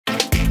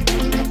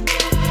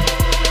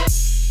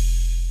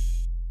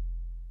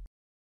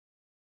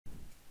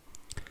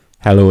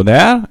Hello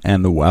there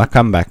and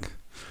welcome back.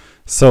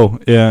 So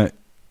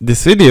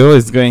this video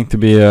is going to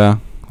be a,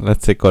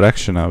 let's say,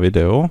 correctional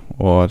video,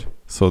 or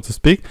so to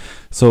speak.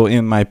 So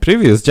in my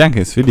previous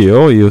Jenkins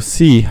video you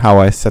see how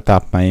I set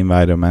up my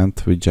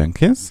environment with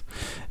Jenkins,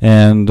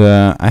 and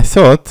I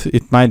thought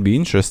it might be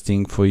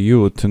interesting for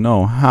you to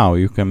know how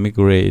you can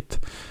migrate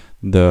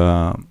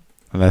the,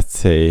 let's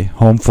say,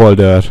 home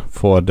folder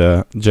for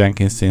the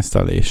Jenkins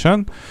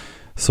installation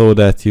so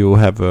that you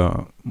have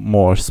a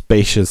more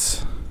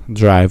spacious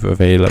drive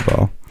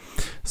available.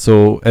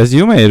 So as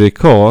you may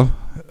recall,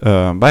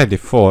 by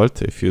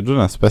default, if you do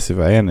not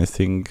specify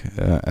anything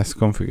as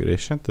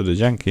configuration to the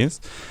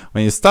Jenkins,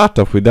 when you start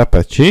up with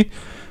Apache,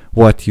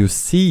 what you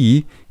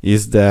see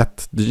is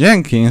that the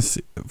Jenkins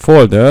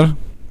folder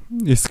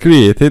is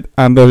created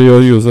under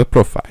your user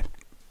profile,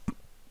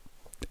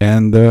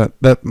 and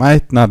that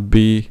might not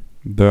be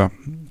the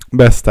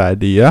best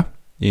idea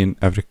in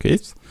every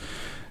case.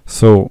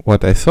 So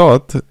what I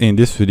thought, in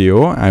this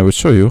video I will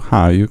show you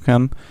how you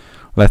can,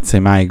 let's say,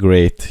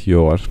 migrate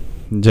your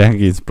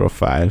Jenkins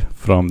profile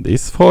from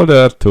this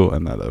folder to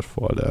another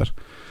folder.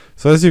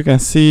 So as you can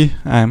see,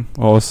 I'm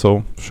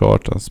also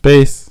short on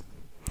space,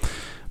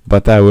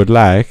 but I would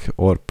like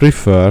or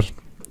prefer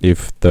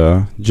if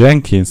the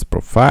Jenkins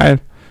profile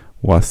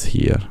was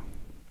here.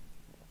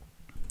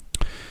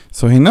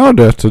 So in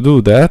order to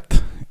do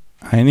that,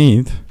 I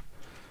need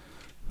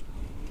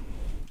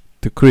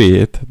to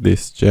create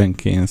this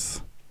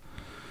Jenkins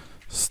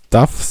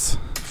stuffs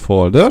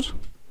folder,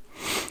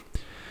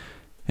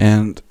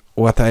 and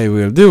what I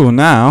will do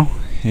now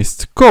is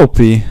to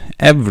copy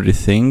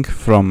everything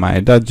from my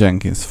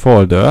 .jenkins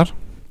folder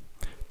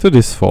to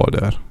this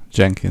folder,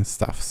 Jenkins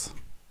stuffs.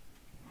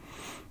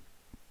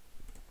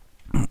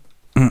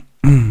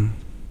 And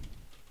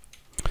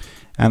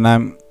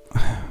I'm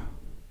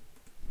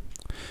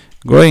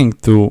going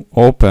to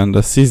open the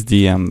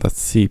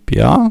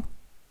sysdm.cpl,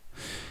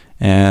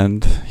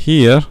 and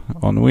here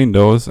on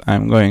Windows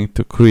I'm going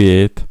to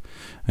create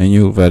a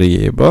new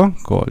variable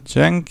called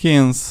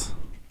Jenkins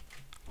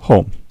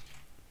home,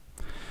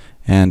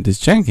 and this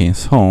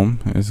Jenkins home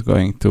is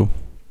going to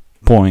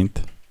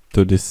point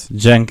to this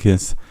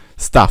Jenkins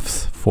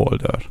stuffs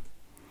folder.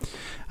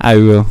 I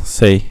will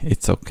say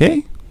it's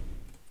okay,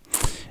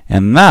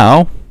 and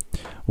now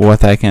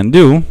what I can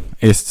do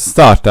is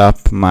start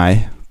up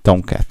my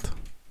Tomcat,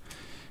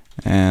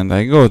 and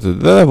I go to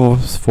the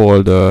DevOps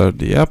folder,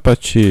 the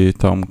Apache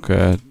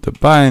Tomcat, the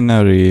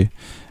binary,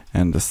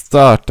 and the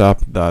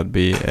startup.bat.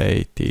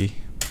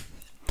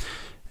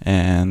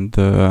 And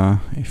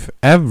if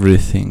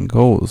everything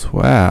goes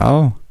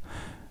well,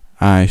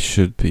 I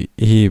should be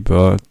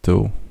able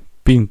to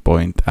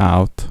pinpoint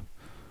out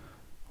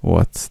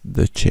what's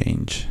the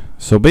change.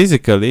 So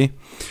basically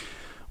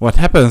what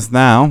happens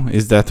now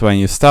is that when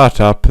you start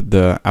up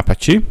the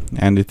Apache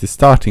and it is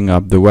starting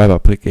up the web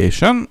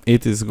application,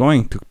 it is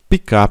going to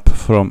pick up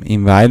from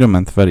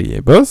environment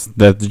variables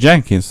that the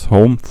Jenkins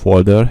home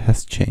folder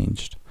has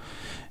changed,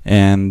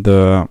 and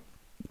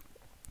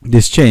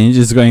this change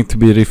is going to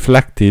be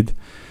reflected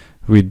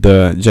with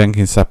the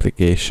Jenkins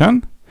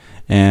application.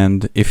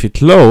 And if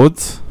it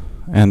loads,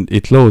 and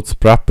it loads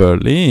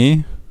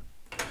properly,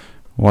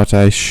 what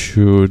I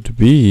should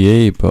be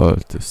able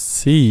to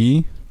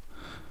see,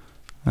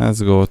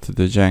 let's go to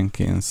the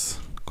Jenkins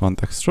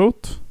context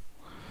root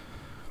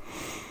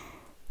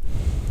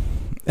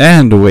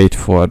and wait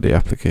for the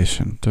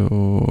application to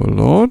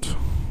load.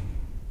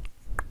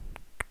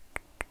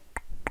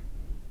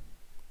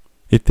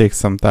 It takes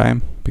some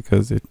time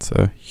because it's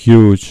a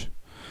huge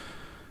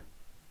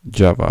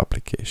Java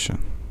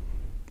application.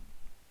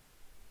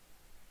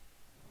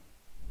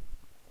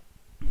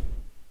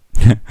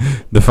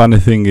 The funny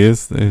thing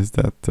is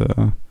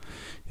that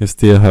you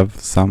still have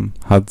some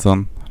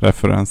Hudson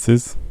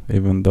references,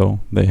 even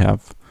though they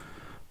have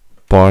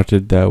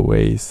parted their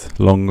ways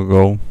long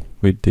ago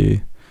with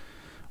the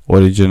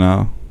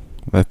original,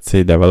 let's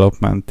say,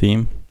 development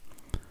team.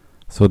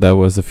 So there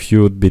was a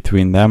feud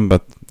between them,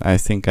 but I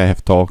think I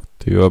have talked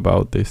to you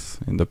about this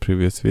in the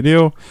previous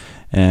video,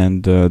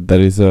 and there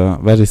is a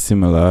very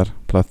similar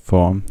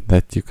platform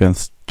that you can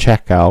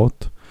check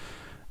out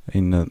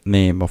in the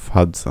name of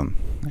Hudson,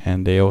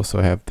 and they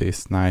also have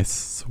this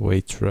nice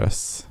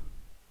waitress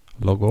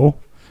logo,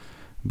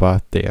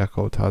 but they are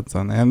called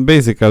Hudson, and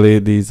basically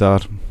these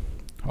are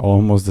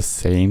almost the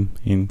same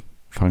in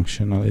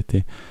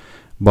functionality,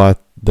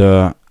 but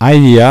the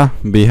idea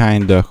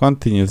behind the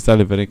continuous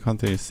delivery,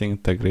 continuous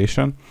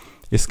integration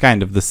is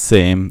kind of the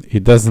same.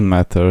 It doesn't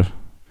matter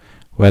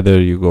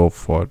whether you go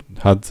for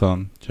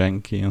Hudson,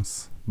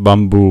 Jenkins,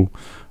 Bamboo,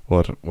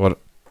 or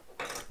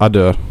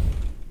other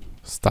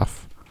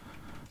stuff.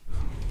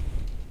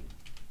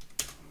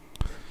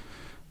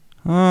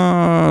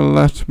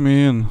 Let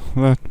me in,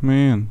 let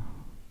me in.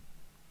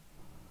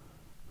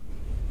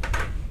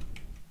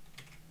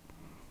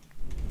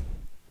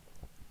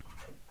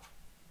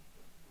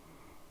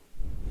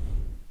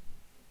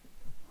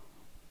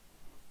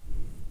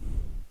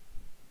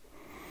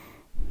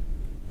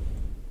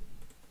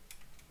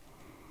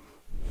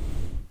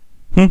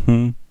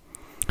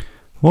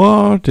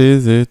 What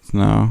is it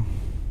now?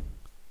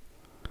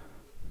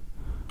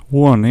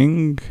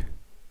 Warning.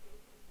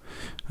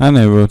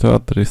 Unable to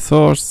add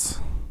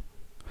resource.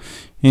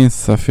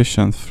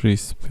 Insufficient free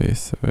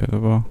space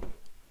available.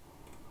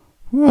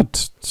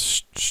 What?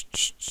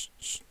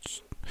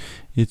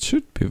 It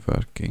should be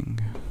working.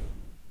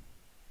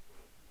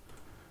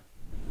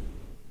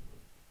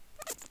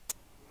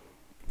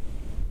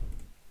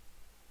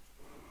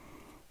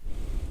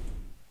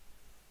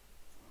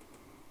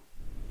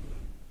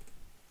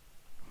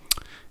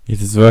 It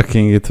is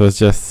working, it was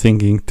just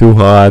thinking too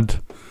hard.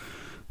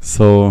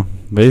 So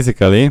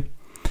basically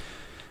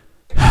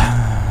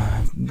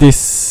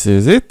this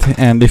is it,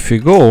 and if we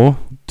go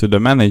to the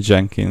manage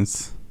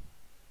Jenkins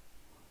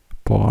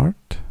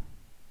part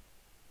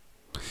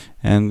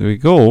and we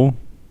go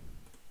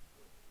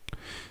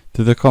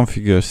to the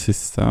configure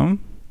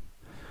system,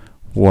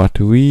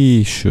 what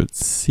we should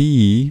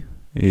see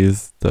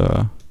is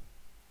the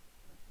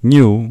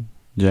new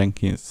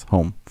Jenkins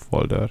home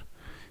folder,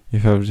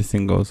 if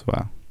everything goes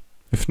well.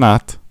 If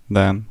not,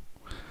 then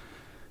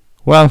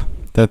well,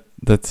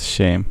 that's a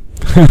shame.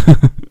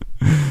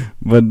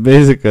 But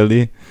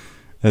basically,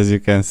 as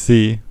you can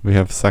see, we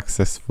have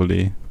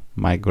successfully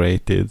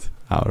migrated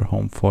our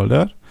home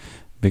folder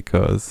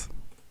because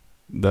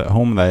the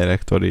home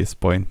directory is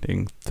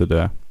pointing to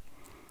the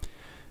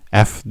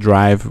F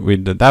drive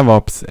with the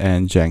DevOps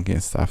and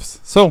Jenkins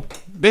stuffs. So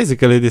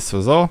basically this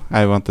was all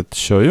I wanted to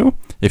show you.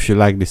 If you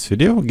like this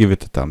video, give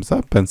it a thumbs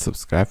up and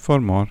subscribe for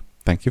more.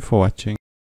 Thank you for watching.